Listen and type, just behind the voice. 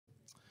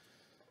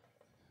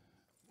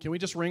Can we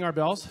just ring our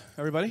bells,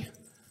 everybody?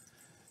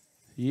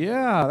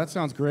 Yeah, that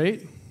sounds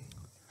great.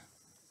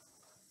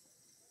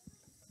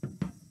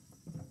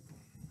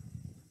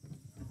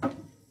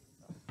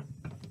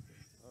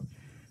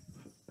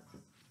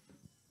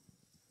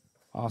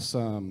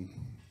 Awesome.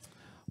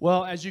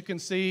 Well, as you can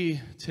see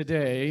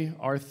today,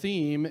 our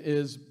theme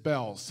is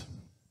bells.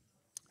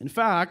 In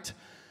fact,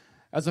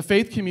 as a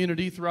faith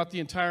community throughout the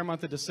entire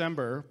month of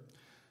December,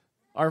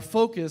 our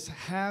focus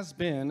has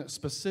been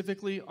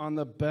specifically on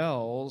the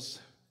bells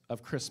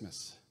of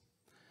Christmas.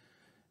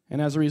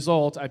 And as a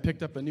result, I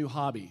picked up a new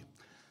hobby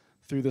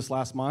through this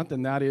last month,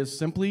 and that is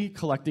simply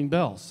collecting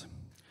bells.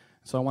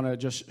 So I want to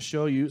just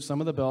show you some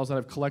of the bells that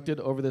I've collected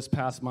over this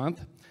past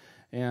month,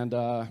 and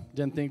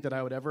didn't think that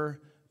I would ever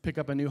pick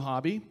up a new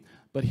hobby,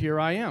 but here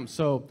I am.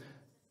 So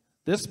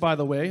this, by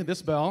the way,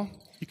 this bell,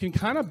 you can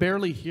kind of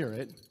barely hear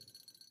it,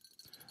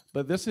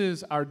 but this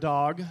is our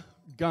dog,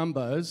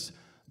 Gumba's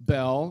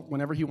bell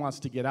whenever he wants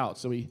to get out.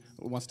 So he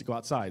wants to go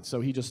outside. So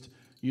he just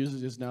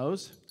uses his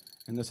nose,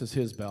 and this is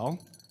his bell.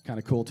 Kind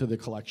of cool to the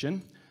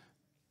collection.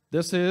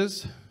 This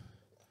is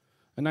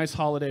a nice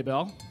holiday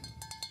bell.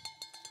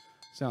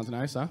 Sounds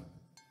nice, huh?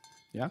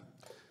 Yeah.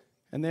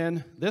 And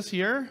then this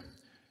here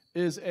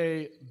is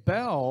a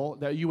bell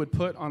that you would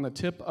put on the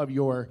tip of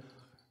your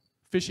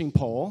fishing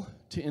pole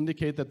to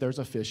indicate that there's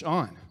a fish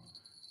on.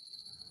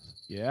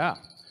 Yeah,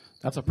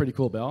 that's a pretty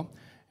cool bell.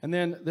 And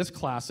then this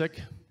classic,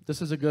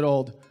 this is a good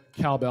old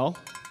cowbell.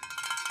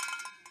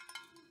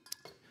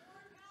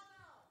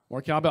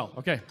 More cowbell,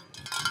 okay.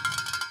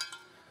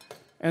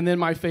 And then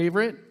my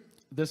favorite,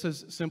 this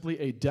is simply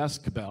a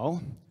desk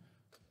bell.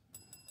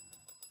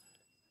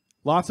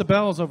 Lots of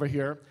bells over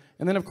here.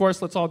 And then, of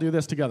course, let's all do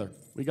this together.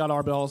 We got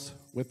our bells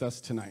with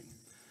us tonight.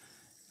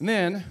 And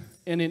then,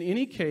 and in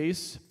any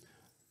case,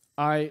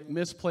 I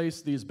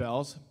misplaced these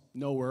bells.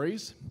 No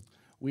worries.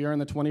 We are in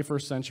the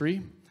 21st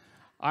century.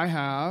 I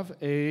have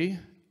a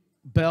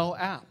bell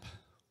app.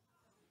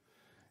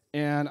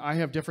 And I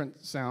have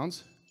different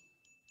sounds.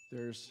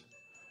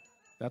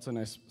 That's a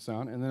nice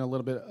sound. And then a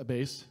little bit of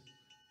bass.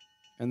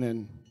 And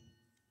then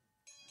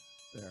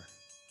there.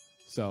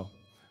 So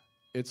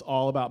it's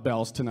all about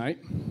bells tonight.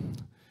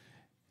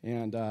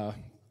 And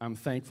I'm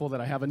thankful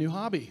that I have a new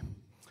hobby.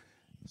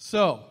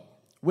 So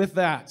with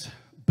that,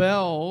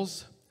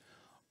 bells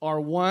are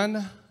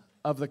one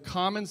of the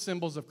common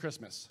symbols of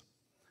Christmas.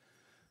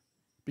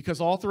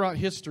 Because all throughout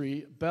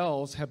history,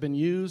 bells have been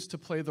used to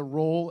play the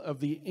role of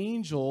the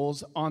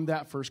angels on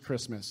that first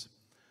Christmas.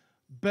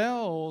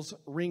 Bells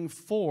ring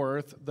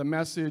forth the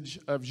message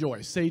of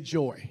joy. Say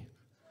joy.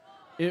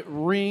 It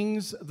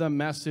rings the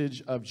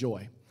message of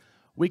joy.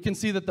 We can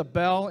see that the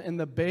bell and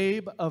the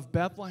babe of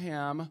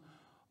Bethlehem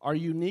are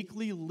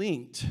uniquely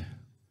linked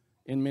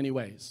in many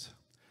ways.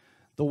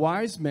 The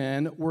wise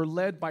men were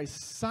led by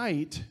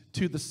sight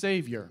to the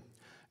Savior.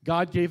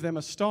 God gave them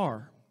a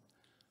star.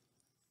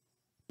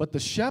 But the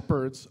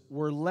shepherds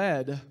were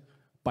led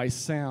by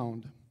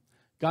sound.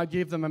 God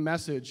gave them a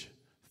message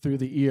through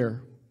the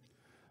ear.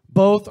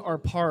 Both are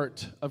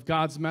part of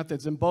God's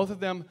methods, and both of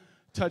them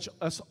touch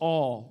us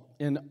all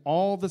in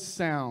all the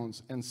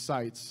sounds and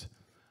sights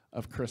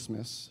of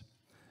Christmas.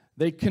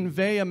 They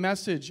convey a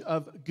message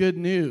of good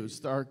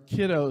news. Our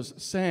kiddos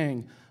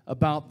sang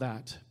about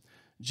that.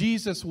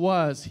 Jesus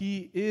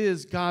he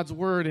is God's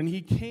word, and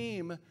he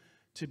came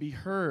to be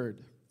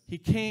heard. He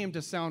came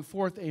to sound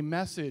forth a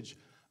message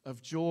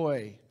of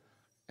joy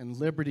and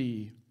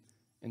liberty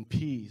and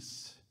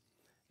peace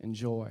and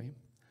joy.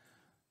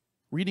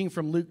 Reading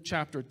from Luke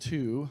chapter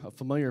 2, a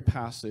familiar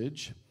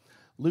passage.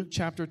 Luke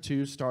chapter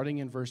 2, starting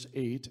in verse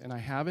 8, and I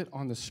have it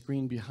on the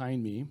screen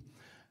behind me.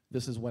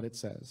 This is what it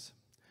says.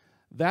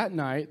 That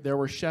night there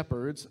were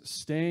shepherds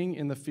staying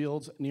in the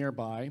fields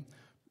nearby,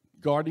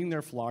 guarding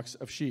their flocks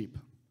of sheep.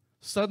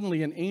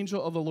 Suddenly an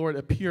angel of the Lord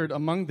appeared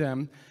among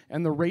them,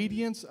 and the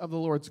radiance of the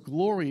Lord's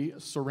glory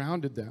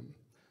surrounded them.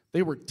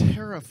 They were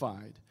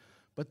terrified,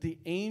 but the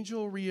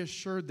angel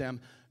reassured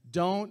them.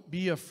 Don't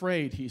be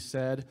afraid, he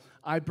said.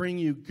 I bring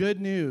you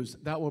good news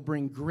that will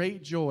bring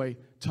great joy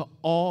to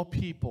all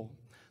people.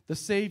 The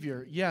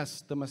Savior,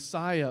 yes, the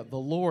Messiah, the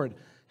Lord,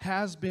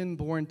 has been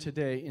born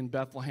today in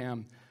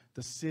Bethlehem,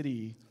 the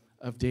city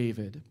of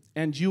David.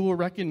 And you will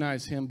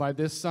recognize him by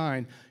this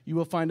sign. You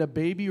will find a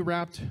baby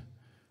wrapped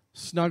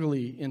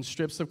snugly in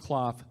strips of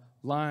cloth,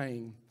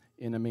 lying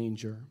in a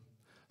manger.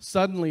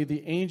 Suddenly,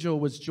 the angel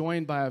was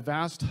joined by a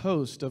vast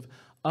host of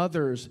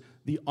others,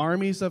 the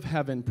armies of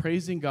heaven,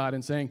 praising God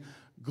and saying,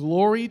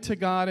 "Glory to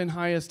God in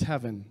highest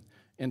heaven,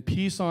 and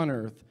peace on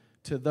earth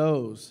to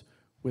those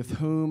with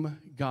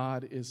whom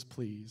God is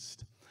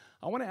pleased."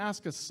 I want to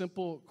ask a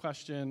simple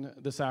question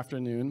this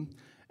afternoon,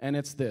 and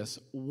it's this.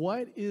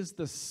 What is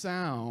the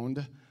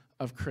sound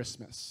of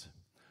Christmas?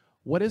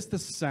 What is the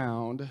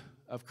sound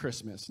of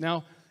Christmas?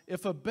 Now,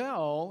 if a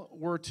bell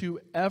were to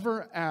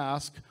ever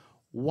ask,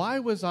 why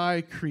was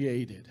I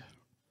created?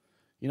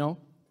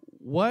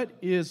 What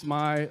is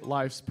my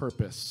life's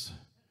purpose?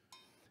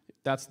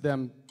 That's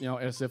them,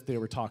 as if they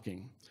were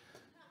talking.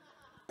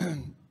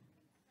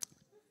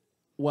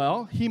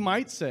 Well, he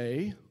might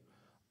say,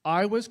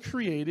 I was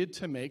created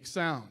to make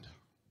sound.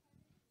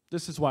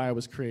 This is why I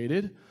was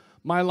created.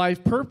 My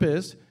life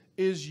purpose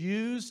is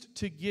used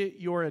to get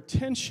your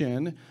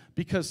attention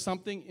because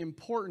something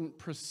important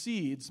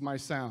precedes my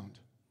sound.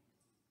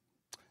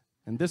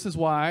 And this is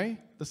why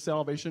the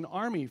Salvation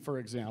Army, for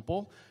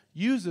example,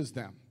 uses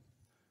them.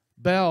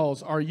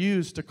 Bells are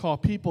used to call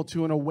people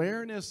to an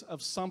awareness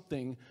of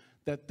something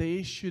that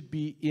they should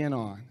be in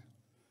on.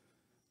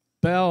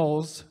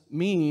 Bells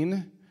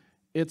mean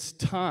it's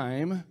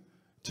time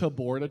to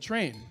board a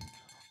train.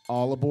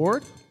 All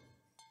aboard.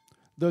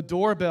 The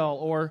doorbell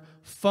or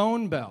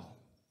phone bell,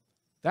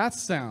 that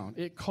sound,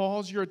 it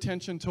calls your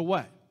attention to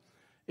what?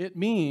 It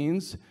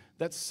means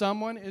that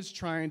someone is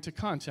trying to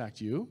contact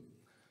you.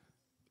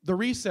 The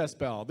recess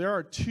bell, there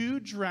are two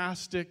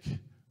drastic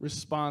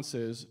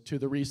responses to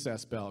the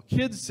recess bell.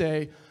 Kids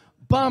say,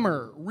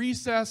 bummer,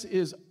 recess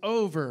is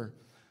over.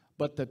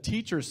 But the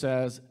teacher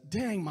says,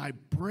 dang, my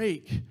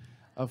break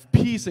of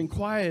peace and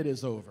quiet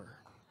is over.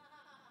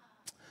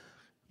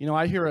 You know,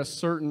 I hear a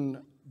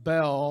certain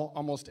bell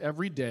almost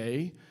every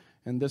day,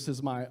 and this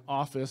is my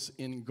office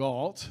in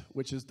Galt,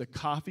 which is the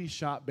Coffee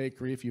Shop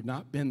Bakery. If you've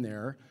not been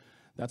there,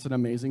 that's an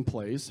amazing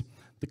place.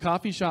 The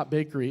Coffee Shop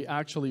Bakery,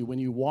 actually, when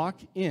you walk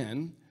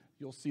in,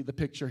 you'll see the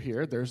picture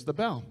here. There's the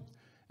bell.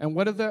 And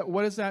what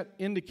is that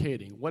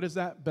indicating? What is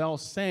that bell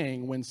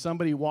saying when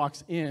somebody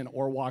walks in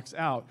or walks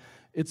out?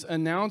 It's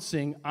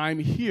announcing, I'm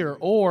here,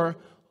 or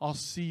I'll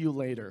see you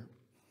later.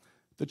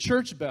 The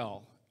church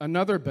bell,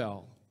 another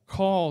bell,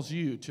 calls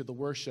you to the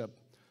worship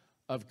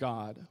of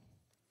God.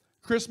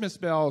 Christmas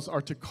bells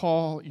are to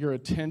call your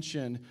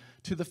attention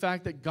to the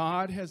fact that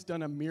God has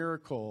done a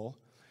miracle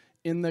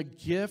in the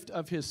gift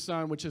of his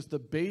Son, which is the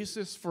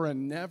basis for a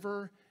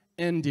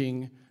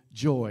never-ending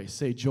joy.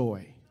 Say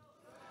joy.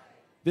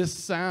 This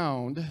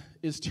sound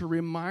is to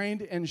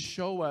remind and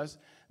show us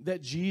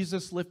that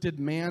Jesus lifted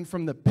man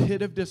from the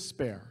pit of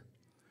despair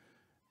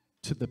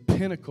to the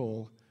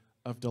pinnacle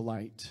of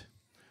delight.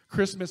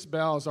 Christmas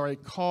bells are a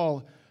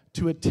call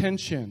to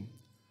attention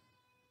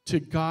to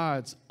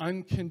God's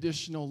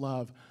unconditional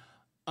love,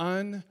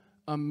 an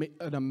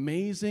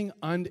amazing,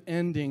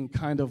 unending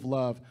kind of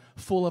love,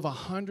 full of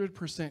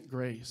 100%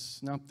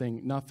 grace,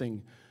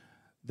 nothing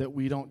that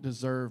we don't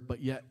deserve,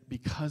 but yet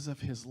because of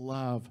his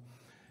love,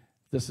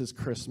 this is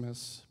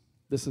Christmas.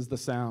 This is the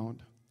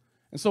sound.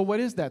 And so what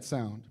is that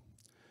sound?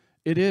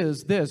 It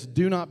is this: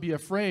 do not be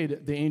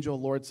afraid, the angel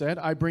of the Lord said.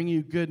 I bring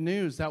you good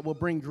news that will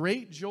bring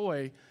great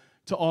joy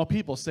to all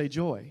people. Say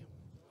joy.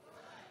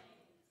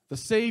 The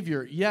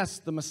Savior, yes,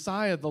 the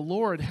Messiah, the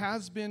Lord,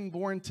 has been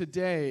born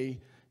today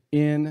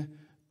in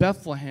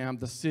Bethlehem,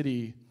 the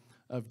city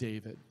of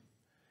David.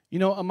 You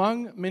know,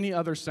 among many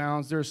other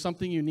sounds, there's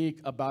something unique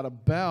about a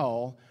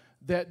bell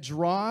that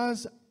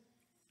draws,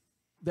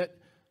 that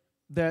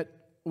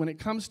when it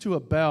comes to a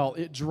bell,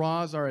 it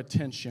draws our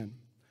attention.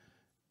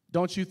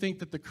 Don't you think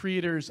that the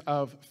creators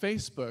of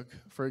Facebook,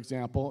 for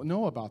example,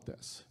 know about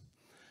this?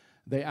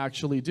 They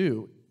actually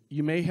do.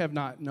 You may have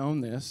not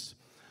known this,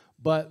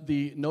 but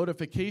the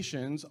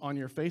notifications on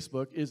your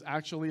Facebook is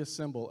actually a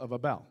symbol of a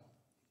bell.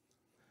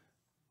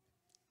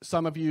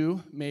 Some of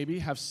you maybe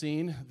have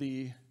seen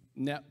the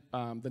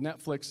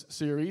Netflix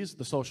series,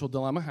 The Social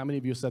Dilemma. How many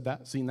of you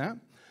have seen that?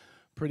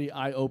 Pretty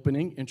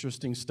eye-opening,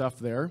 interesting stuff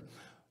there.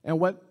 And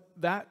what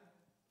that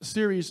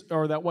series,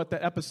 or what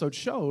the episode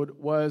showed,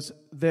 was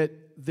that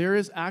there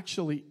is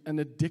actually an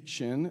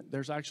addiction.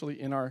 There's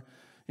actually in our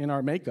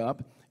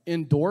makeup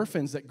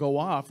endorphins that go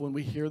off when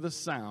we hear the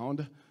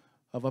sound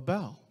of a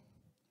bell.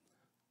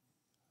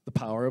 The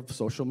power of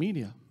social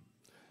media.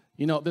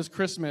 You know, this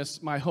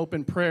Christmas, my hope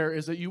and prayer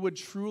is that you would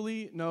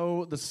truly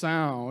know the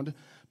sound,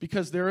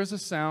 because there is a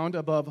sound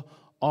above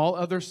all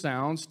other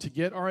sounds to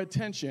get our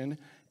attention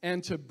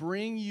and to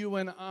bring you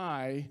and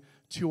I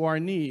to our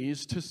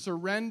knees to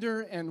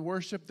surrender and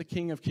worship the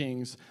King of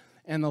Kings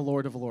and the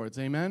Lord of Lords.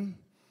 Amen?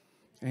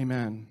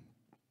 Amen.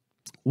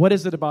 What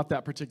is it about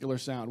that particular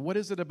sound? What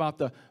is it about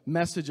the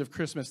message of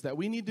Christmas that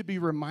we need to be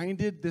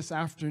reminded this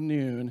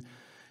afternoon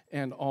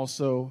and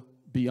also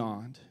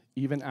beyond,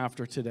 even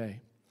after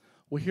today?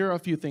 Well, here are a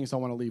few things I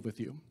want to leave with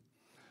you.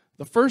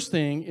 The first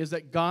thing is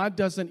that God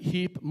doesn't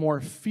heap more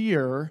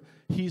fear,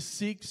 he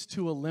seeks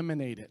to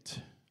eliminate it.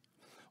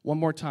 One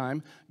more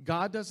time,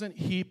 God doesn't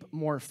heap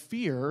more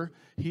fear,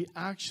 he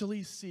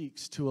actually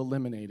seeks to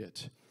eliminate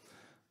it.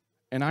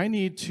 And I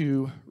need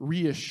to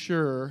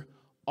reassure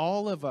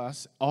all of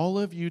us, all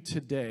of you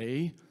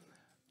today,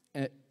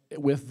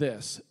 with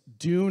this: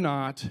 do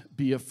not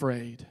be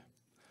afraid.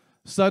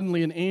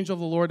 Suddenly an angel of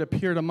the Lord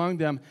appeared among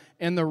them,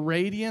 and the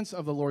radiance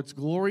of the Lord's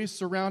glory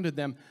surrounded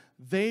them.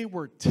 They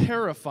were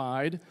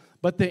terrified,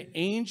 but the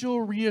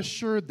angel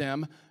reassured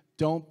them,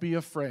 don't be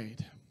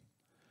afraid.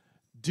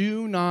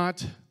 Do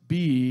not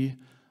be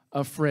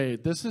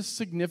afraid. This is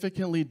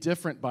significantly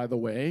different, by the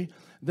way,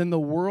 than the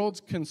world's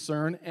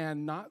concern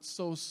and not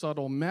so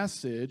subtle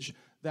message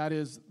that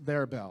is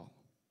their bell.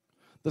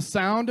 The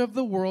sound of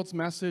the world's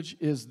message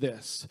is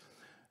this: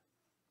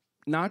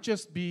 not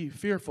just be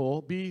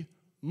fearful, be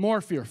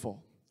more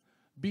fearful.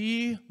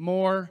 Be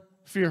more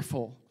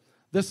fearful.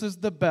 This is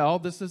the bell,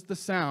 this is the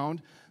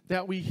sound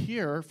that we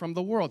hear from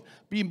the world.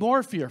 Be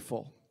more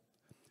fearful.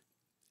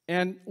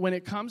 And when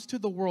it comes to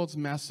the world's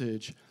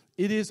message,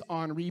 it is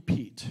on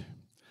repeat.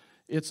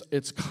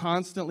 It's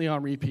constantly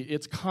on repeat.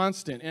 It's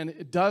constant, and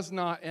it does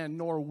not and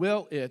nor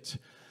will it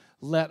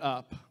let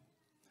up.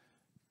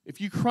 If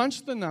you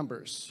crunch the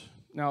numbers,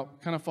 now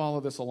kind of follow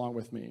this along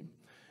with me.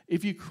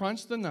 If you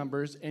crunch the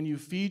numbers and you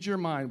feed your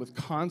mind with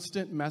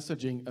constant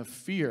messaging of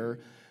fear,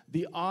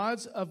 the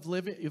odds of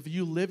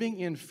you living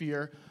in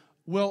fear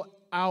will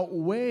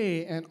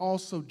outweigh and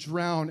also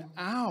drown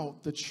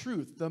out the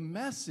truth, the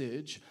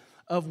message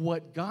of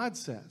what God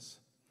says.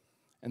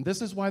 And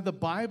this is why the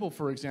Bible,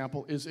 for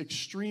example, is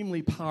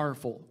extremely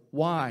powerful.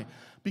 Why?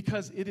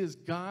 Because it is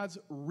God's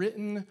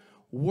written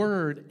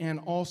word and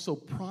also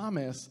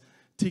promise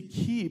to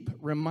keep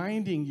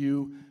reminding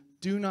you,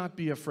 do not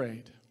be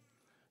afraid.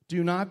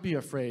 Do not be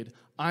afraid.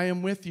 I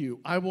am with you.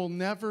 I will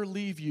never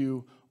leave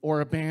you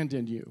or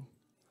abandon you.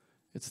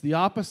 It's the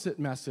opposite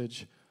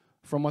message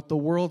from what the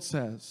world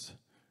says.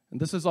 And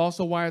this is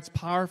also why it's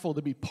powerful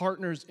to be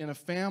partners in a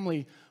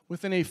family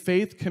within a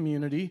faith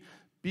community,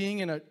 being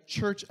in a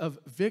church of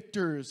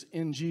victors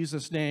in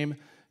Jesus' name,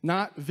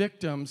 not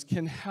victims,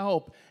 can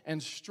help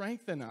and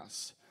strengthen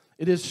us.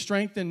 It is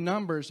strength in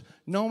numbers,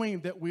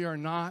 knowing that we are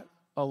not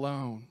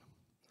alone.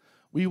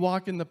 We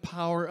walk in the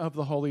power of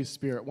the Holy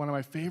Spirit. One of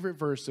my favorite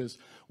verses,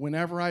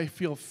 whenever I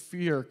feel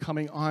fear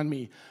coming on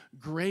me,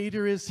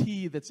 greater is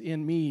He that's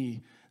in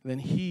me than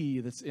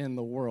he that's in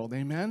the world.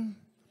 Amen?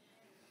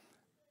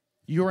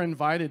 You're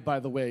invited,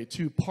 by the way,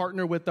 to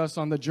partner with us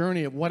on the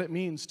journey of what it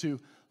means to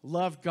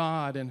love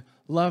God and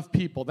love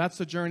people. That's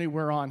the journey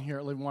we're on here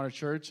at Living Water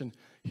Church, and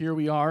here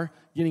we are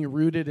getting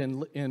rooted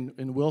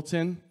in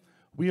Wilton.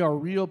 We are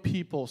real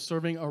people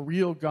serving a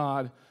real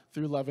God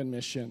through love and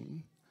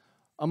mission.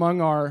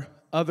 Among our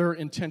other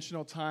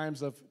intentional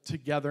times of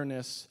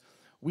togetherness,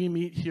 we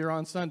meet here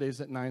on Sundays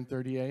at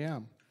 9:30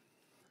 a.m.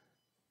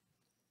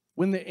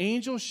 When the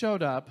angel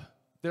showed up,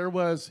 there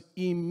was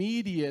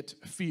immediate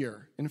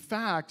fear. In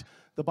fact,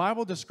 the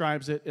Bible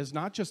describes it as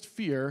not just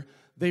fear,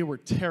 they were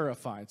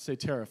terrified. Say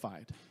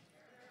terrified.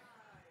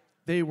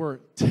 They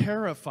were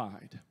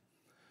terrified.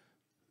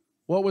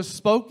 What was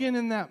spoken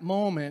in that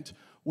moment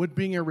would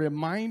bring a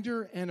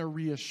reminder and a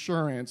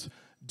reassurance.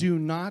 Do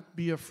not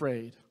be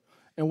afraid.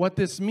 And what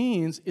this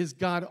means is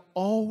God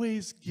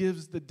always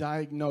gives the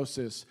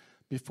diagnosis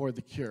before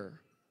the cure.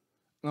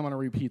 And I'm going to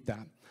repeat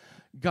that.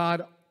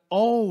 God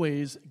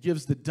always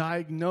gives the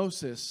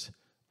diagnosis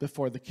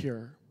before the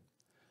cure.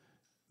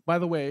 By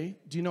the way,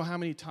 do you know how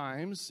many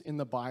times in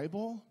the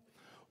Bible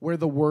where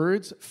the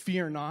words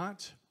fear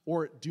not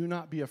or do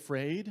not be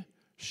afraid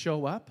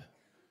show up?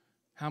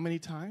 How many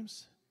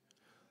times?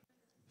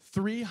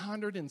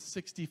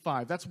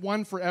 365. That's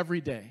one for every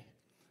day.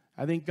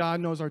 I think God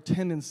knows our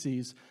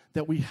tendencies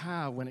that we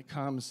have when it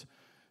comes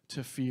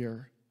to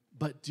fear.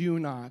 But do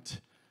not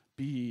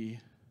be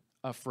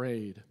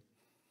afraid.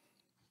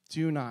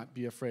 Do not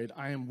be afraid.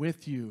 I am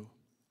with you.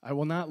 I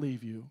will not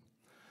leave you.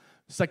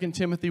 2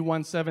 Timothy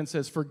 1:7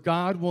 says, for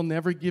God will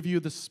never give you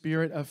the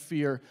spirit of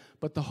fear,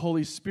 but the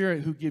Holy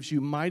Spirit who gives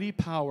you mighty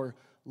power,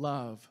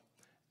 love,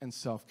 and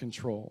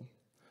self-control.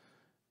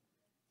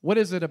 What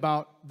is it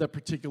about the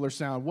particular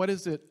sound? What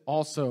is it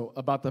also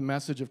about the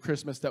message of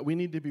Christmas that we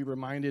need to be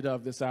reminded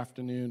of this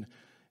afternoon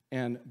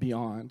and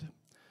beyond?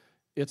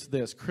 It's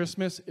this.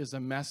 Christmas is a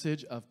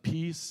message of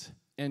peace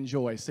and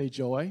joy. Say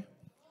joy.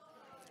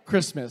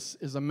 Christmas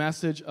is a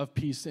message of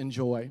peace and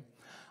joy.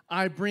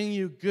 I bring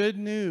you good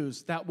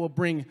news that will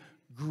bring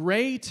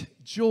great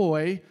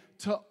joy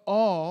to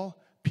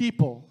all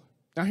people.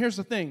 Now here's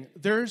the thing.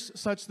 There's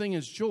such thing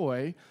as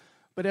joy,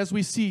 but as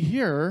we see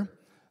here,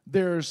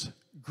 there's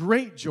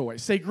great joy.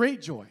 Say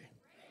great joy.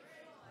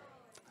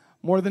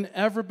 More than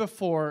ever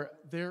before,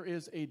 there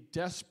is a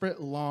desperate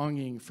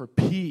longing for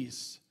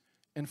peace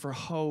and for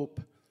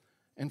hope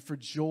and for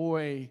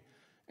joy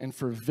and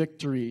for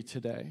victory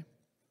today.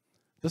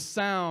 The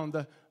sound,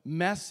 the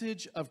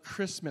message of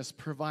Christmas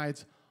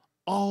provides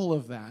all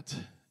of that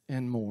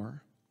and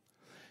more.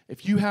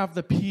 If you have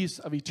the peace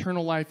of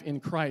eternal life in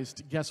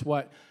Christ, guess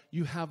what?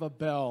 You have a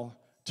bell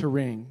to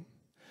ring.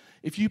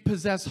 If you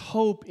possess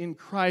hope in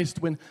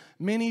Christ when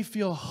many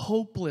feel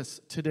hopeless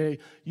today,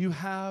 you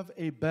have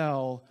a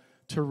bell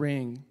to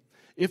ring.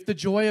 If the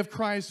joy of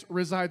Christ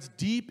resides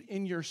deep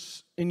in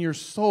your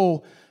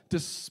soul,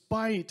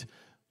 despite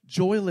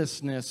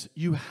joylessness,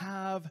 you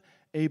have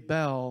a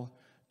bell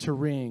to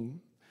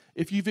ring.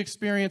 If you've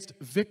experienced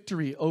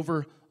victory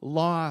over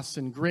loss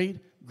and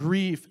great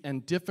grief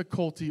and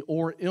difficulty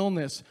or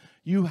illness,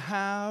 you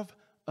have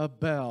a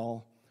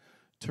bell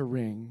to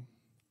ring.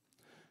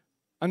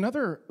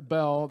 Another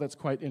bell that's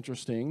quite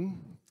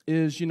interesting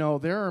is,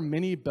 there are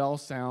many bell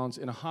sounds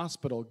in a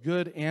hospital,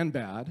 good and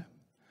bad,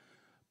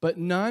 but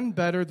none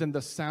better than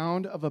the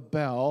sound of a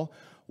bell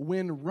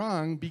when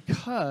rung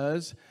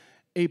because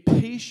a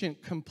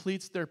patient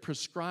completes their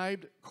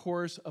prescribed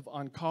course of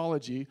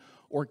oncology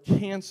or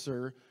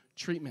cancer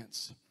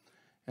treatments.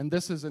 And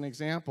this is an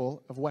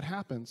example of what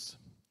happens.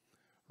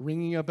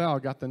 ringing a bell,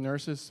 got the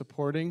nurses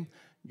supporting,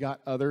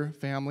 got other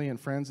family and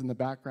friends in the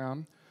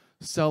background,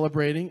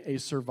 celebrating a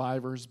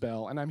survivor's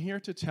bell. And I'm here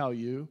to tell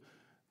you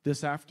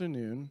this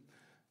afternoon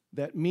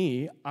that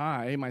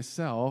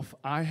myself,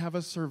 I have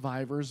a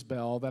survivor's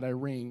bell that I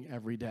ring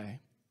every day.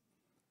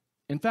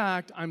 In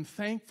fact, I'm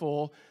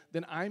thankful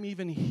that I'm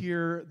even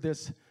here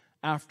this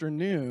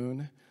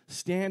afternoon,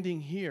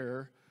 standing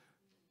here,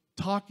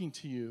 talking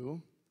to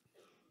you,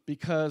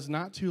 because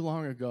not too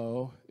long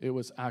ago, it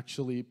was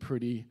actually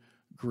pretty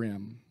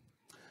grim.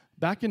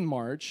 Back in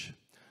March,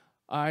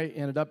 I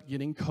ended up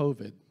getting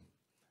COVID.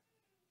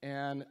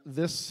 And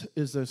this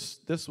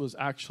was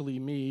actually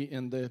me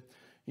in the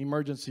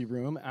emergency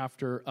room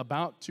after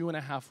about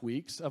 2.5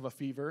 weeks of a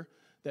fever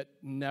that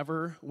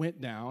never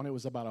went down. It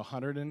was about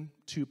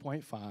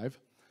 102.5.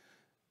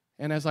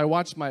 And as I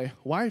watched my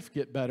wife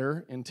get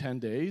better in 10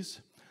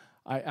 days,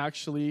 I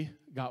actually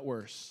got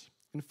worse.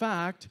 In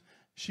fact,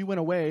 she went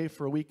away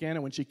for a weekend,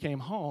 and when she came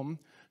home,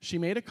 she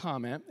made a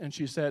comment, and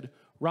she said,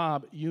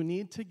 "Rob, you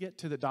need to get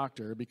to the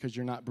doctor because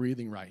you're not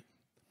breathing right."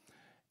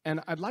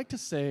 And I'd like to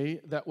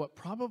say that what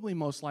probably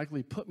most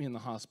likely put me in the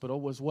hospital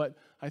was what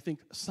I think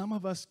some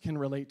of us can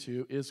relate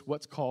to, is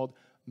what's called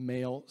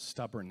male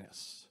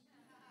stubbornness.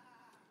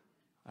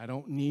 I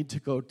don't need to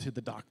go to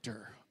the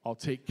doctor. I'll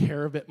take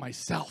care of it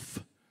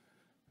myself.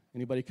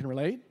 Anybody can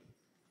relate?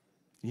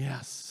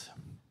 Yes.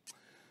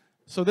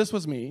 So this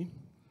was me.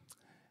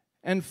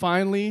 And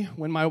finally,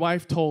 when my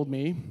wife told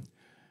me,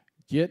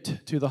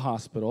 get to the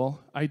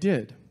hospital, I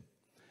did.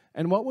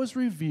 And what was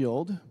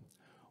revealed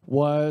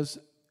was,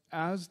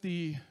 as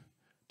the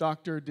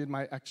doctor did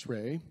my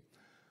x-ray,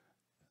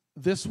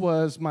 this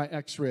was my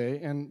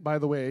x-ray, and by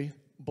the way,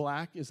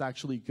 black is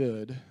actually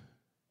good,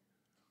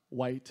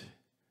 white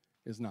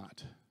is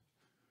not.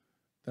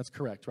 That's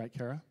correct, right,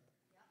 Kara?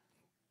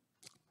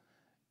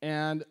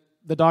 And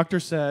the doctor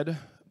said,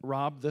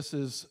 "Rob, this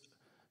is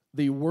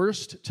the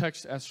worst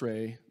text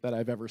x-ray that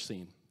I've ever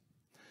seen."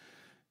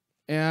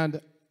 And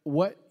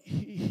what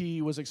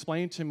he was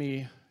explaining to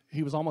me,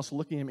 he was almost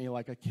looking at me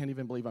like, "I can't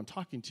even believe I'm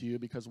talking to you,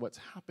 because what's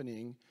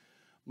happening,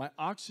 my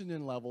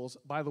oxygen levels,"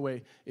 by the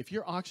way, if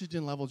your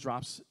oxygen level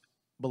drops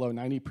below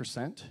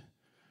 90%,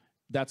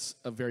 that's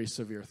a very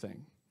severe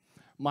thing.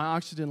 My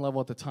oxygen level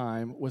at the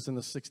time was in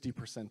the 60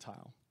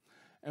 percentile.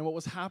 And what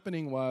was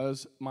happening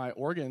was my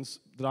organs,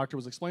 the doctor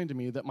was explaining to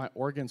me that my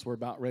organs were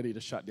about ready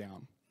to shut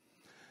down.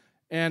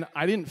 And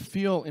I didn't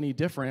feel any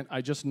different.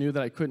 I just knew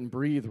that I couldn't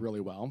breathe really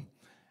well.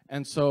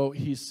 And so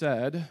he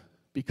said,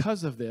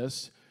 because of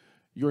this,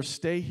 your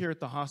stay here at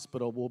the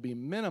hospital will be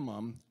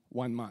minimum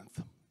 1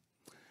 month.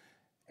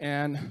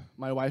 And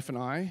my wife and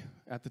I,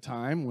 at the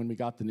time, when we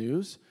got the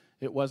news,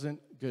 it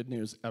wasn't good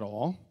news at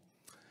all.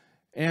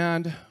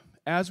 And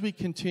as we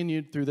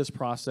continued through this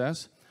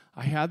process,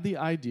 I had the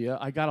idea,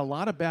 I got a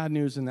lot of bad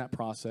news in that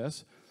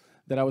process,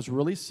 that I was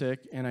really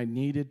sick and I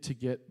needed to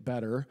get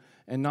better,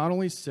 and not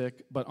only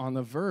sick, but on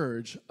the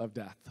verge of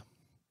death.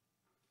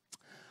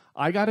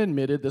 I got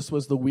admitted, this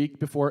was the week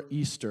before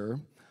Easter,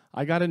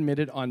 I got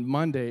admitted on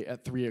Monday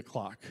at 3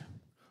 o'clock.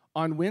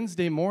 On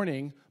Wednesday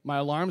morning, my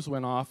alarms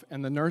went off,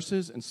 and the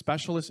nurses and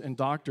specialists and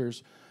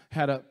doctors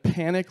had a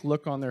panic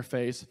look on their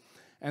face,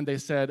 and they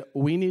said,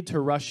 "We need to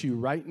rush you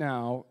right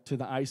now to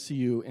the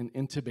ICU and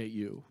intubate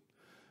you,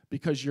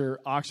 because your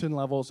oxygen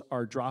levels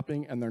are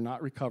dropping and they're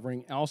not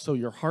recovering. Also,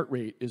 your heart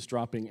rate is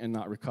dropping and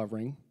not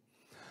recovering."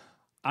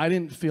 I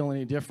didn't feel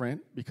any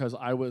different because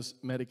I was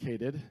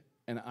medicated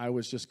and I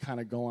was just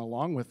kind of going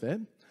along with it.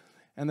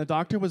 And the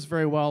doctor was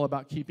very well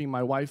about keeping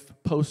my wife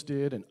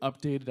posted and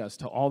updated as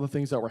to all the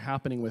things that were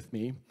happening with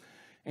me.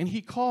 And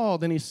he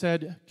called and he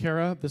said,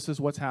 "Kara, this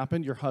is what's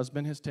happened. Your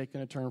husband has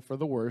taken a turn for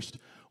the worst.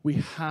 We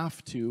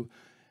have to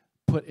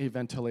put a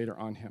ventilator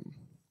on him."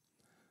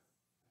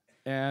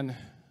 And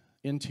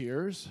in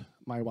tears,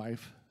 my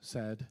wife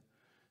said,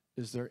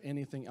 "Is there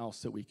anything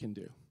else that we can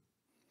do?"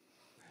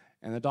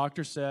 And the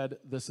doctor said,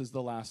 "This is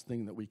the last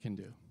thing that we can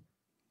do."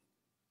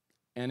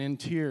 And in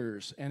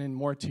tears, and in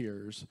more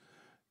tears,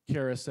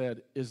 Kara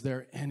said, "Is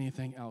there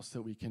anything else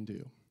that we can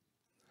do?"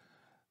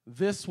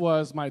 This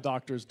was my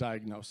doctor's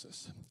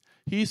diagnosis.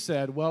 He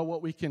said, "Well,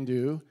 what we can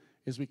do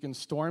is we can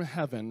storm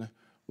heaven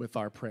with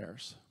our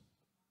prayers."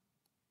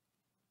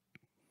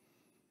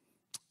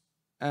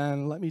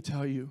 And let me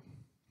tell you,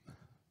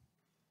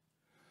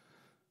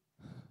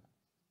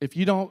 if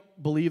you don't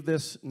believe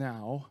this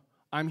now,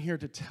 I'm here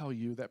to tell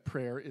you that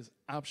prayer is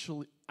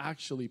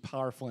actually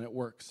powerful, and it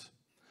works.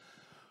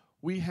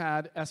 We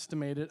had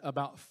estimated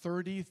about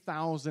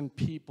 30,000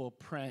 people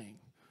praying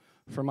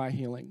for my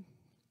healing.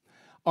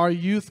 Our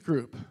youth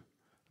group,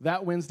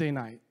 that Wednesday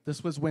night,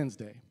 this was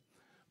Wednesday,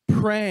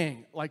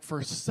 praying like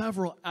for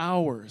several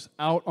hours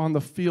out on the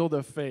field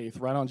of faith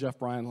right on Jeff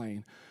Bryan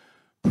Lane,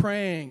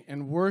 praying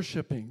and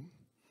worshiping.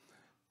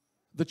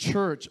 The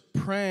church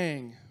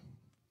praying.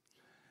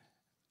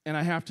 And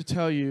I have to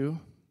tell you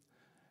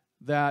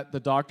that the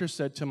doctor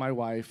said to my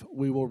wife,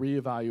 "We will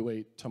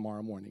reevaluate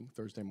tomorrow morning,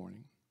 Thursday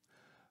morning."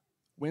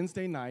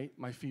 Wednesday night,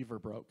 my fever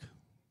broke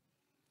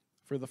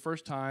for the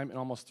first time in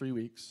almost 3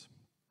 weeks.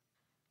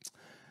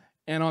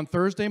 And on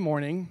Thursday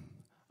morning,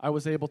 I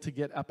was able to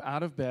get up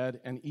out of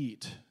bed and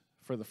eat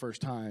for the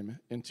first time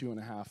in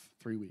 2.5,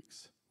 3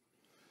 weeks.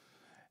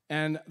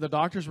 And the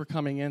doctors were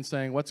coming in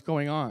saying, "What's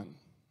going on?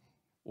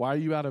 Why are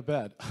you out of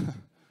bed?"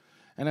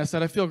 And I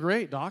said, "I feel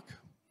great, doc."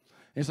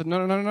 And he said,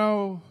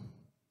 No.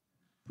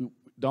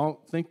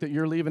 Don't think that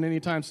you're leaving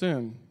anytime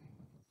soon."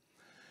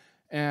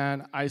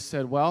 And I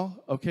said,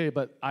 "Well, okay,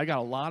 but I got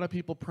a lot of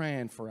people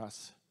praying for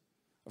us,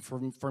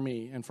 for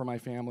me and for my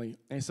family."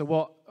 And he said,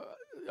 "Well,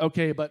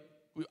 okay, but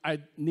I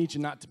need you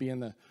not to be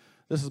in the..."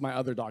 This is my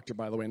other doctor,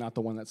 by the way, not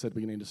the one that said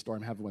we need to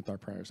storm heaven with our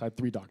prayers. I had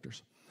 3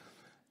 doctors.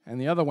 And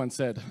the other one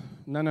said,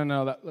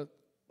 No,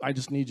 I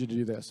just need you to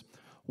do this.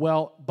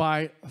 Well,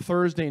 by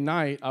Thursday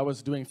night, I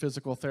was doing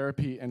physical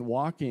therapy and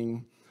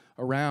walking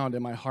around,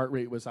 and my heart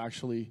rate was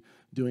actually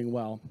doing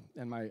well,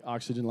 and my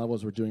oxygen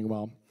levels were doing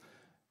well.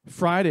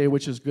 Friday,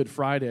 which is Good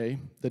Friday,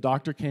 the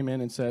doctor came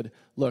in and said,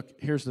 "Look,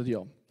 here's the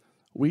deal.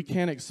 We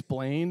can't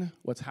explain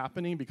what's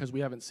happening because we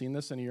haven't seen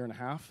this in a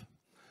 1.5 years.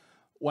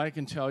 What I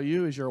can tell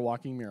you is you're a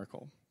walking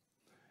miracle.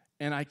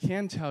 And I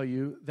can tell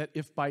you that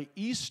if by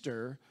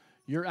Easter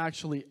you're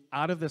actually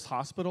out of this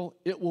hospital,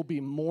 it will be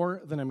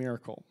more than a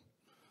miracle."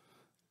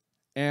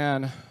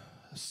 And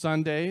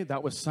Sunday,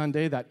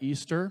 that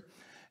Easter,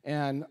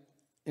 and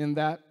in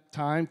that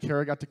time,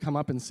 Kara got to come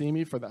up and see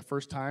me for that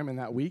first time in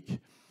that week,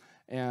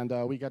 and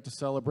we got to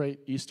celebrate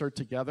Easter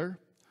together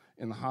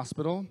in the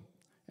hospital.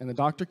 And the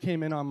doctor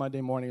came in on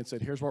Monday morning and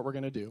said, "Here's what we're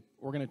going to do.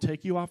 We're going to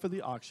take you off of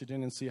the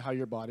oxygen and see how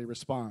your body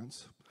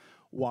responds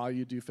while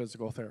you do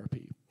physical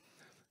therapy."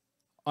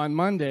 On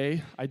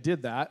Monday, I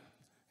did that,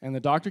 and the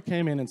doctor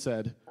came in and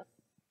said,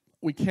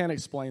 "We can't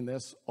explain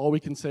this. All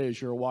we can say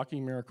is you're a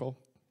walking miracle."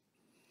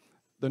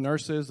 The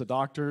nurses, the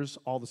doctors,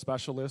 all the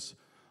specialists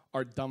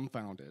are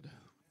dumbfounded.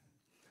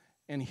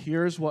 And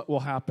here's what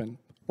will happen.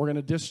 We're going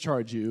to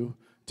discharge you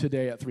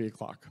today at 3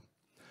 o'clock.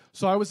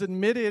 So I was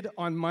admitted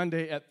on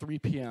Monday at 3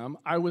 p.m.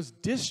 I was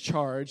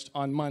discharged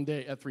on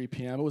Monday at 3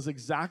 p.m. It was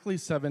exactly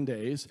 7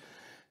 days.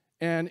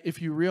 And if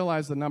you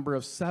realize the number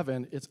of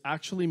 7, it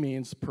actually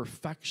means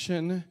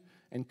perfection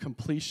and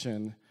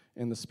completion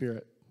in the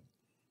Spirit.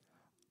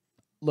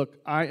 Look,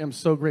 I am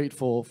so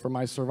grateful for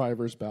my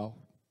survivor's bell.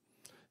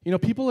 You know,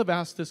 people have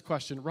asked this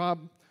question,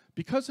 "Rob,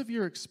 because of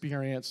your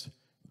experience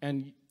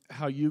and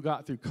how you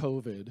got through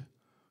COVID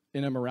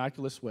in a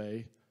miraculous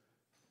way,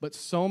 but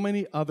so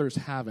many others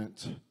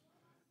haven't,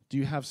 do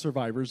you have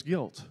survivor's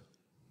guilt?"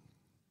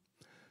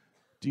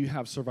 Do you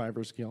have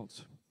survivor's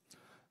guilt?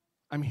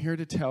 I'm here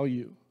to tell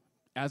you,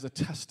 as a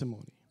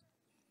testimony,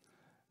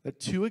 that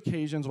 2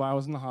 occasions while I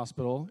was in the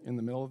hospital in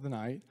the middle of the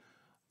night,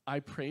 I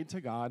prayed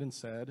to God and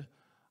said,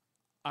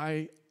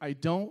 I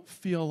don't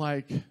feel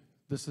like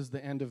this is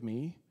the end of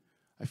me.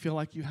 I feel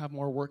like you have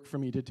more work for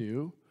me to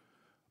do,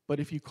 but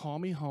if you call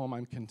me home,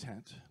 I'm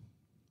content.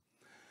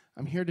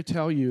 I'm here to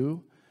tell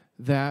you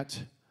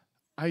that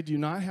I do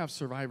not have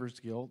survivor's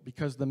guilt,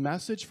 because the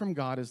message from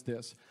God is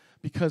this: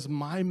 because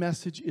my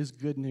message is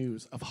good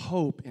news of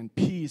hope and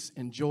peace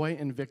and joy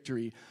and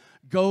victory.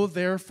 Go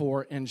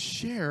therefore and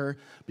share,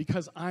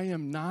 because I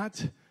am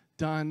not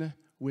done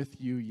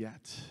with you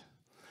yet.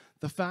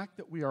 The fact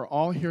that we are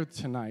all here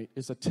tonight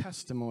is a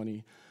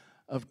testimony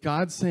of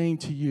God saying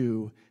to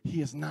you,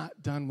 He is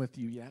not done with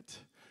you yet.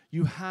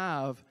 You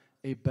have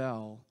a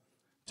bell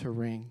to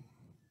ring.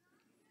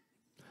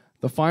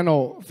 The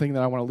final thing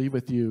that I want to leave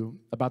with you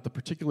about the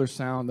particular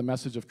sound, the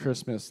message of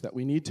Christmas, that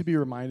we need to be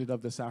reminded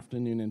of this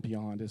afternoon and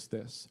beyond is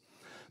this: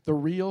 the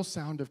real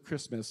sound of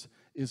Christmas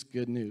is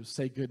good news.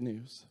 Say good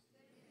news.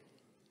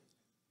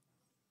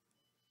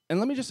 And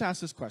let me just ask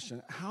this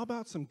question: how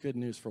about some good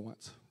news for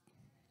once?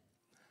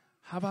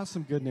 How about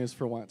some good news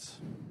for once?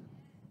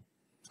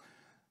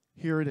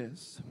 Here it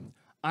is.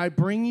 I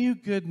bring you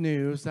good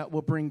news that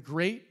will bring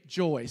great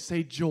joy.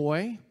 Say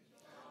joy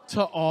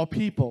to all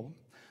people.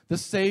 The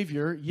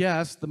Savior,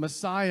 yes, the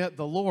Messiah,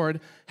 the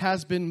Lord,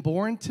 has been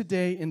born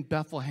today in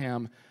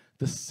Bethlehem,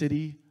 the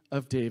city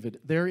of David.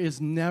 There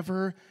is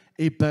never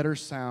a better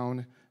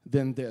sound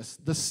than this.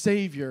 The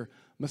Savior,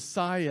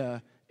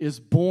 Messiah, is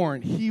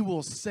born. He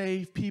will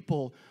save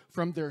people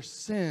from their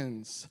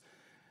sins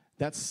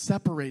that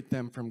separate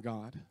them from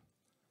God.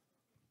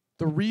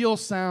 The real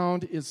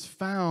sound is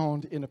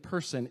found in a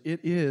person. It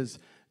is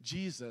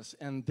Jesus,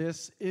 and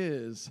this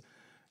is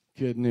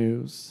good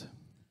news.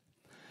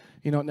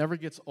 You know, it never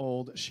gets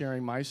old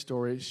sharing my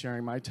story,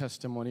 sharing my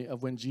testimony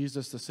of when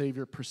Jesus, the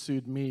Savior,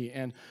 pursued me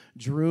and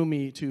drew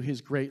me to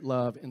His great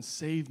love and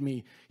saved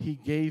me. He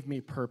gave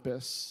me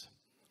purpose.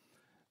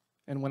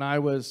 And when I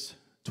was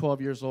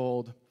 12 years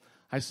old,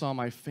 I saw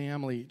my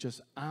family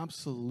just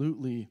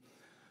absolutely,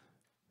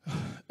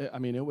 I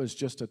mean, it was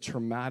just a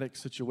traumatic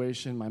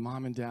situation. My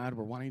mom and dad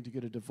were wanting to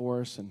get a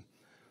divorce, and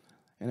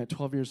at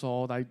 12 years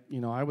old, I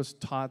was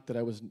taught that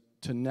I was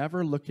to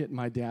never look at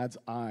my dad's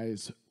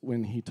eyes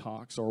when he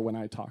talks or when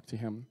I talk to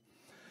him.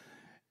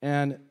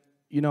 And,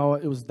 you know,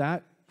 it was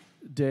that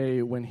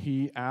day when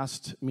he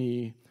asked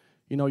me,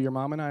 you know, your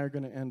mom and I are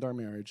going to end our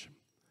marriage.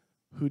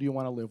 Who do you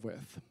want to live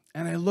with?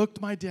 And I looked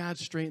my dad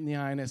straight in the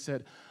eye and I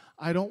said,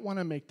 I don't want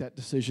to make that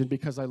decision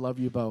because I love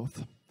you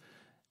both.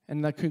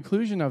 And the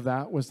conclusion of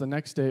that was the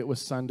next day, it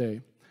was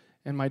Sunday.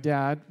 And my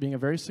dad, being a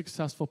very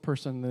successful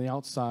person on the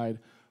outside,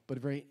 but a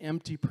very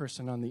empty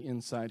person on the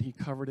inside, he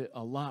covered it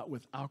a lot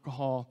with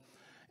alcohol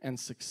and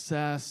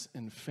success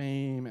and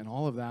fame and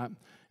all of that,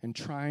 and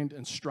trying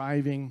and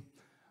striving.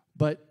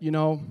 But, you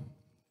know,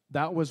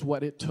 that was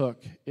what it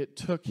took. It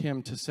took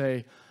him to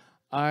say,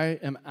 I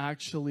am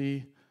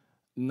actually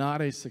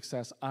not a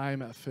success.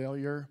 I'm a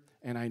failure,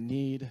 and I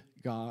need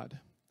God.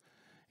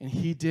 And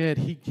he did.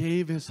 He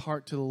gave his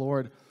heart to the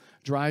Lord,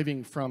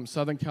 driving from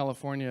Southern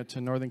California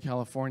to Northern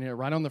California,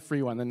 right on the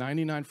freeway, on the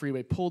 99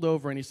 freeway, pulled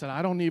over, and he said,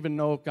 I don't even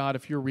know, God,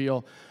 if you're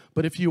real,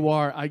 but if you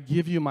are, I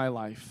give you my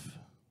life.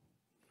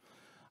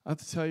 I have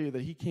to tell you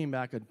that he came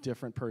back a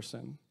different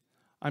person.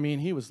 I mean,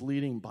 he was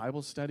leading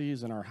Bible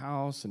studies in our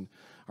house, and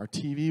our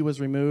TV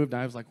was removed.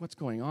 And I was like, what's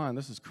going on?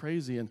 This is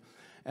crazy.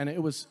 And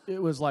it was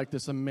like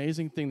this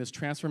amazing thing, this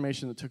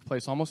transformation that took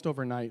place almost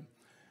overnight.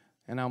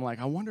 And I'm like,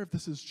 I wonder if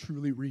this is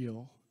truly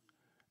real.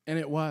 And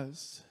it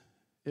was.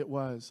 It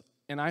was.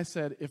 And I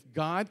said, if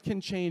God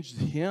can change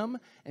him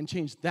and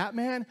change that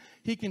man,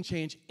 he can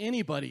change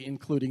anybody,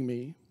 including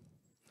me.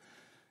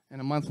 And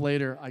a month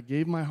later, I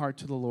gave my heart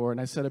to the Lord,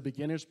 and I said a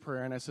beginner's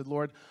prayer, and I said,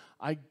 Lord,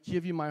 I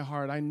give you my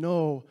heart. I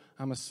know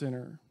I'm a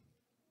sinner.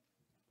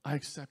 I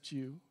accept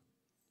you.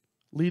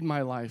 Lead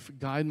my life.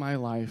 Guide my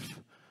life.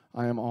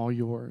 I am all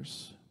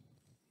yours.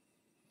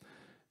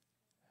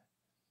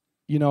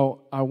 You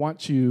know, I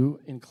want you,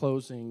 in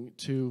closing,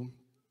 to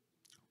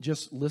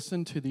just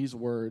listen to these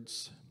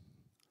words.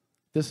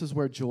 This is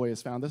where joy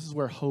is found. This is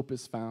where hope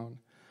is found.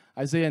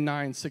 Isaiah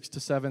 9,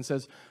 6-7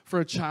 says, For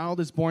a child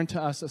is born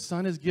to us, a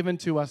son is given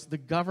to us, the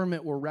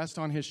government will rest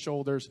on his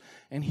shoulders,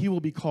 and he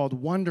will be called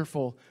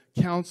Wonderful,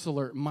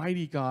 Counselor,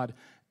 Mighty God,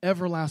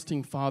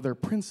 Everlasting Father,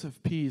 Prince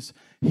of Peace.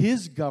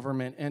 His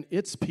government and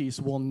its peace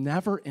will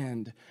never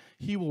end.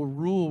 He will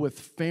rule with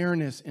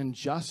fairness and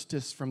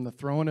justice from the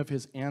throne of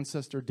his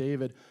ancestor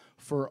David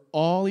for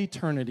all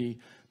eternity.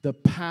 The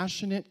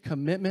passionate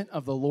commitment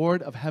of the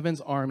Lord of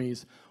heaven's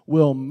armies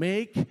will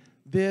make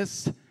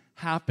this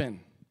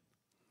happen.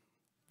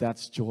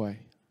 That's joy.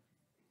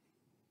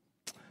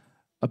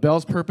 A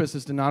bell's purpose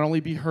is to not only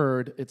be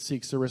heard, it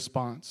seeks a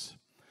response.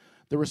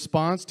 The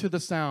response to the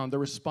sound, the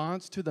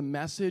response to the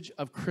message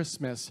of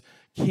Christmas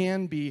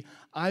can be,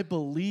 I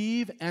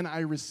believe and I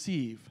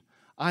receive.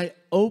 I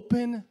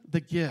open the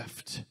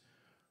gift.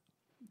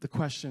 The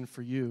question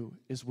for you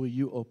is, will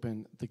you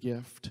open the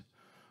gift?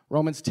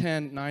 Romans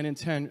 10, 9 and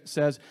 10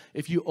 says,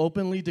 if you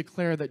openly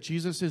declare that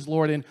Jesus is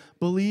Lord and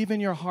believe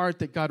in your heart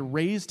that God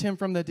raised him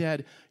from the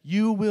dead,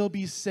 you will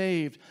be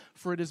saved.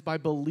 For it is by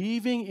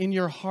believing in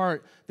your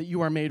heart that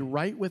you are made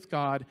right with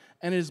God,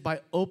 and it is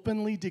by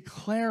openly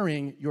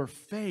declaring your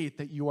faith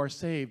that you are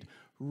saved.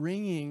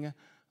 Ringing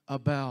a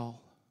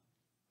bell.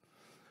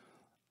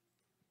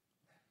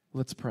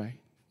 Let's pray.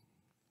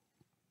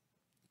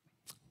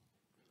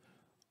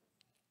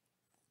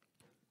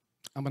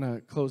 I'm going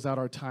to close out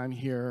our time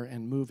here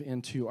and move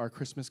into our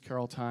Christmas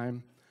carol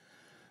time.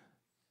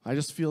 I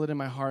just feel it in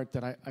my heart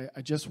that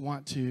I just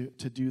want to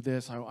do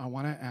this. I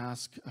want to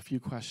ask a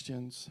few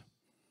questions.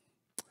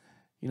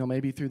 You know,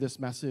 maybe through this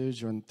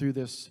message or through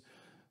this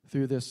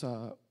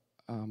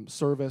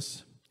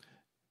service.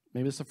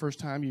 Maybe it's the first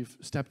time you've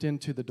stepped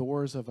into the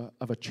doors of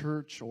a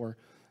church, or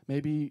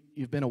maybe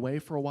you've been away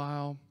for a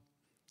while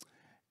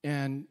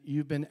and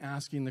you've been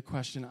asking the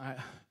question,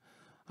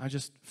 I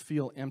just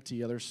feel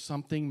empty. There's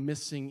something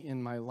missing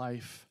in my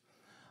life.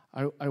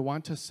 I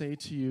want to say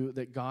to you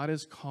that God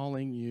is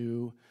calling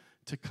you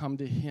to come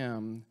to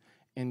him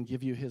and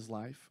give you his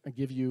life, and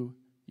give you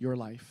your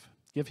life.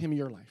 Give him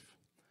your life.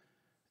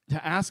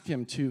 To ask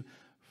him to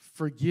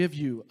forgive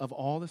you of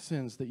all the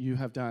sins that you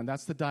have done.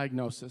 That's the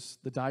diagnosis.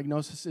 The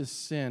diagnosis is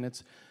sin.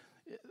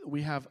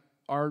 We have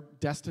our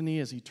destiny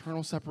is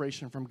eternal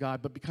separation from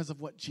God, but because of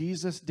what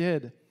Jesus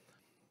did,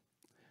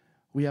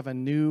 we have a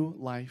new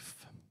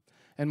life.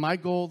 And my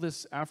goal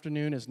this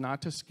afternoon is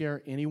not to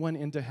scare anyone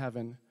into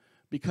heaven,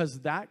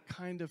 because that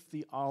kind of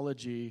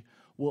theology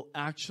will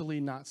actually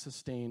not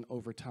sustain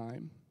over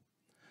time.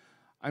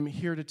 I'm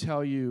here to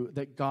tell you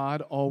that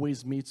God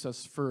always meets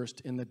us first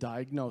in the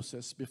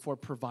diagnosis before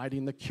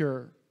providing the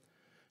cure.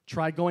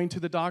 Try going to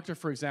the doctor,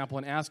 for example,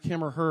 and ask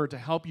him or her to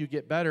help you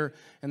get better,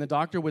 and the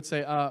doctor would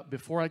say,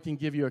 before I can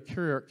give you a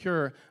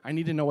cure, I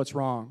need to know what's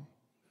wrong.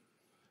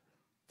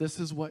 This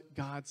is what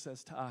God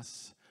says to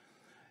us.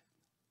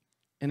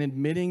 And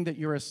admitting that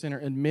you're a sinner,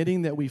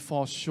 admitting that we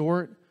fall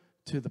short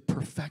to the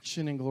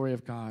perfection and glory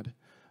of God,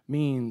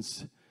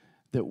 means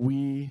that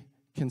we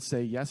can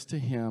say yes to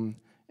him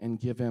and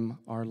give him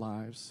our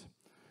lives.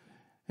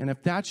 And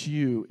if that's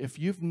you, if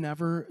you've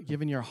never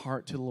given your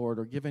heart to the Lord,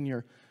 or given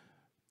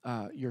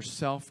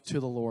yourself to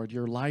the Lord,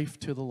 your life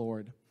to the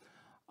Lord,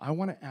 I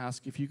want to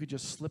ask if you could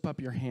just slip up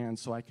your hand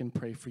so I can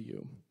pray for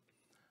you.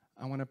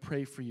 I want to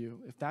pray for you.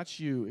 If that's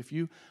you, if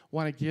you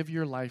want to give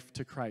your life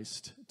to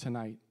Christ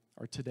tonight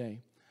or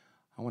today,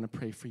 I want to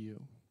pray for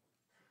you.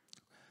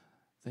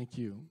 Thank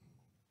you.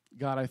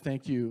 God, I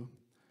thank you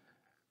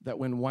that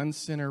when one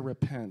sinner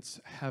repents,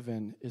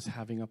 heaven is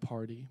having a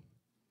party.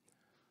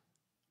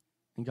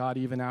 And God,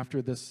 even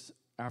after this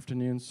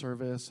afternoon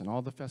service and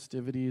all the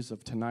festivities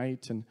of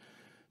tonight and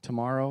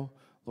tomorrow,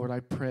 Lord, I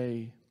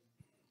pray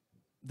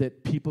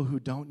that people who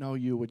don't know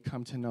you would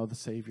come to know the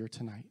Savior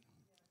tonight,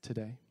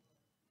 today.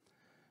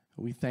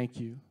 We thank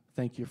you.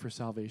 Thank you for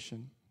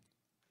salvation.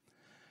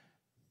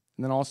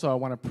 And then also I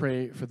want to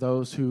pray for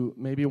those who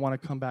maybe want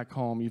to come back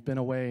home. You've been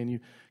away and you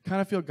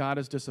kind of feel God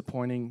is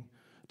disappointed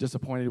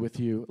with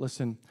you.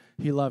 Listen,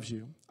 he loves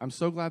you. I'm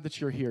so glad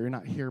that you're here. You're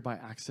not here by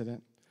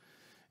accident.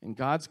 And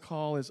God's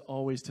call is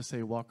always to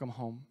say, welcome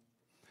home.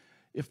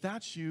 If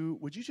that's you,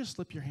 would you just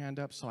slip your hand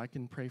up so I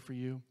can pray for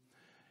you?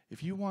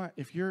 If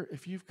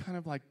you've kind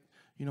of like,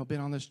 been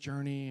on this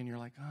journey and you're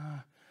like,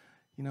 I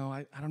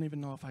don't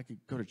even know if I could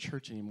go to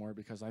church anymore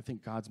because I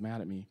think God's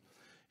mad at me.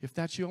 If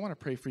that's you, I want to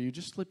pray for you.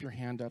 Just slip your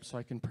hand up so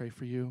I can pray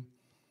for you.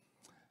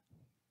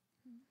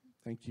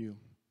 Thank you.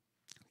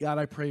 God,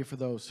 I pray for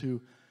those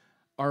who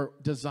are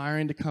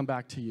desiring to come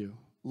back to you.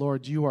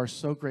 Lord, you are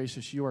so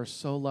gracious. You are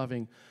so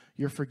loving.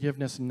 Your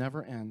forgiveness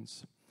never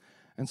ends.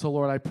 And so,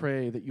 Lord, I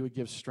pray that you would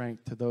give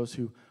strength to those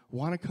who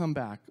want to come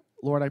back.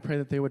 Lord, I pray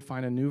that they would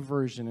find a new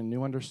version, a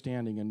new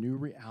understanding, a new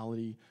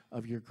reality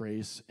of your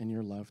grace and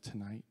your love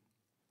tonight.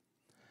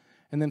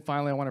 And then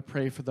finally, I want to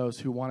pray for those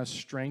who want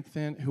strength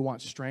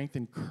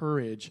and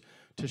courage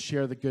to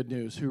share the good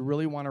news, who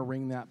really want to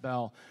ring that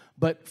bell.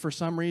 But for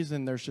some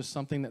reason, there's just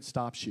something that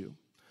stops you.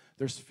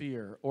 There's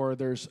fear, or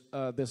there's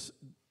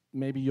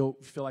maybe you'll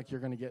feel like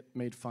you're going to get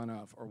made fun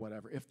of or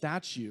whatever. If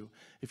that's you,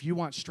 if you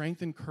want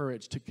strength and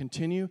courage to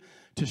continue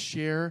to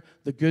share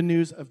the good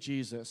news of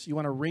Jesus, you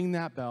want to ring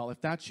that bell.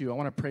 If that's you, I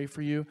want to pray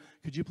for you.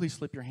 Could you please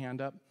slip your hand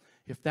up?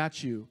 If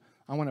that's you,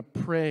 I want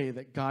to pray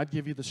that God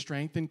give you the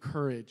strength and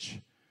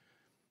courage.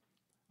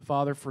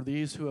 Father, for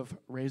these who have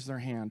raised their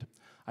hand,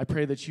 I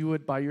pray that you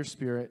would, by your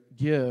Spirit,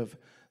 give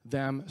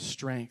them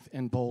strength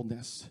and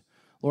boldness.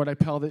 Lord, I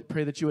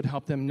pray that you would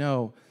help them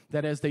know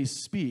that as they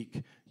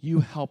speak, you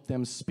help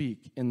them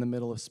speak in the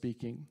middle of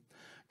speaking.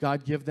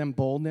 God, give them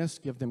boldness,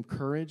 give them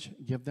courage,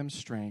 give them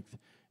strength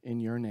in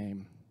your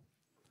name.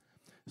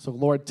 So,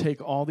 Lord,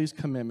 take all these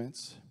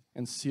commitments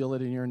and seal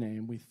it in your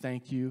name. We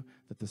thank you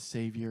that the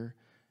Savior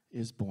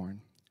is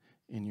born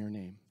in your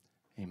name.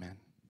 Amen.